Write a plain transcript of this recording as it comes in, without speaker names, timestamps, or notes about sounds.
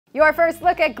Your first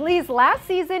look at Glee's last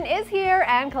season is here,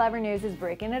 and Clevver News is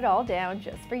breaking it all down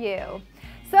just for you.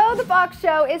 So the Fox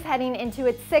show is heading into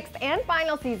its 6th and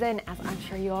final season, as I'm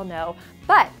sure you all know,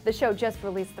 but the show just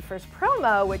released the first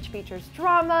promo, which features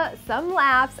drama, some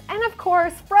laughs, and of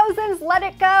course, Frozen's Let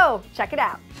It Go. Check it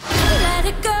out. Let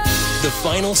it go. The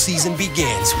final season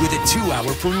begins with a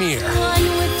 2-hour premiere.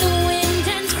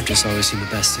 I've just always seen the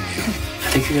best in you.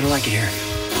 I think you're gonna like it here.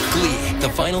 Glee, the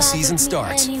final season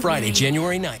starts Friday,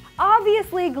 January 9th.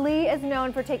 Obviously, Glee is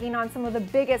known for taking on some of the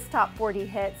biggest top 40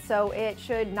 hits, so it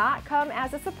should not come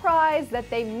as a surprise that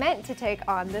they meant to take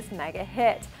on this mega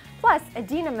hit. Plus,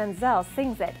 Idina Menzel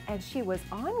sings it, and she was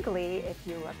on Glee, if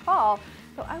you recall,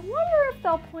 so I wonder if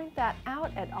they'll point that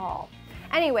out at all.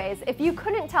 Anyways, if you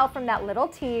couldn't tell from that little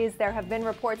tease, there have been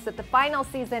reports that the final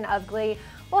season of Glee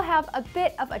will have a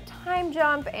bit of a time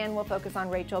jump and will focus on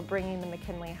Rachel bringing the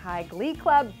McKinley High Glee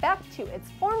Club back to its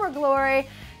former glory,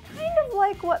 kind of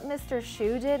like what Mr.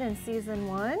 Schue did in season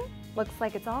 1. Looks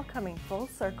like it's all coming full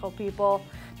circle, people.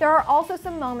 There are also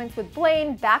some moments with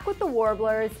Blaine back with the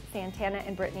Warblers, Santana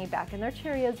and Brittany back in their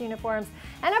Cheerios uniforms,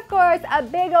 and of course, a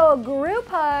big old group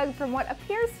hug from what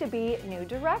appears to be New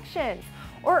Directions.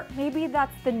 Or maybe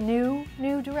that's the new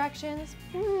Directions?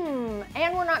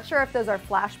 And we're not sure if those are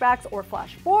flashbacks or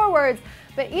flash forwards,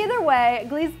 but either way,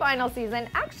 Glee's final season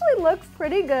actually looks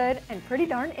pretty good and pretty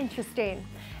darn interesting.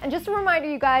 And just a reminder,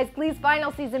 you guys, Glee's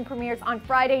final season premieres on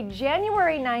Friday,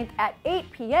 January 9th at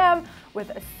 8 p.m.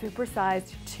 with a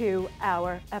supersized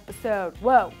 2-hour episode.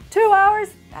 Whoa, 2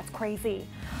 hours? That's crazy.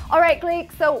 All right, Glee,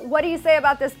 so what do you say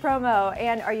about this promo?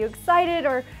 And are you excited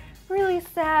or really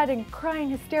sad and crying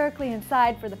hysterically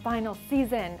inside for the final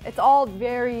season? It's all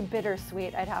very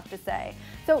bittersweet, I'd have to say.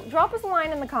 So drop us a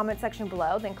line in the comment section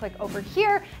below, then click over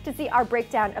here to see our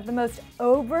breakdown of the most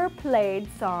overplayed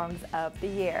songs of the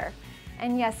year.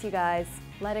 And yes, you guys,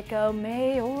 Let It Go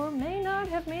may or may not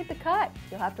have made the cut.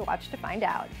 You'll have to watch to find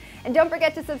out. And don't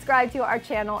forget to subscribe to our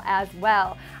channel as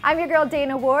well. I'm your girl,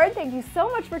 Dana Ward. Thank you so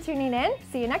much for tuning in.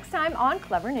 See you next time on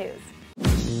Clevver News.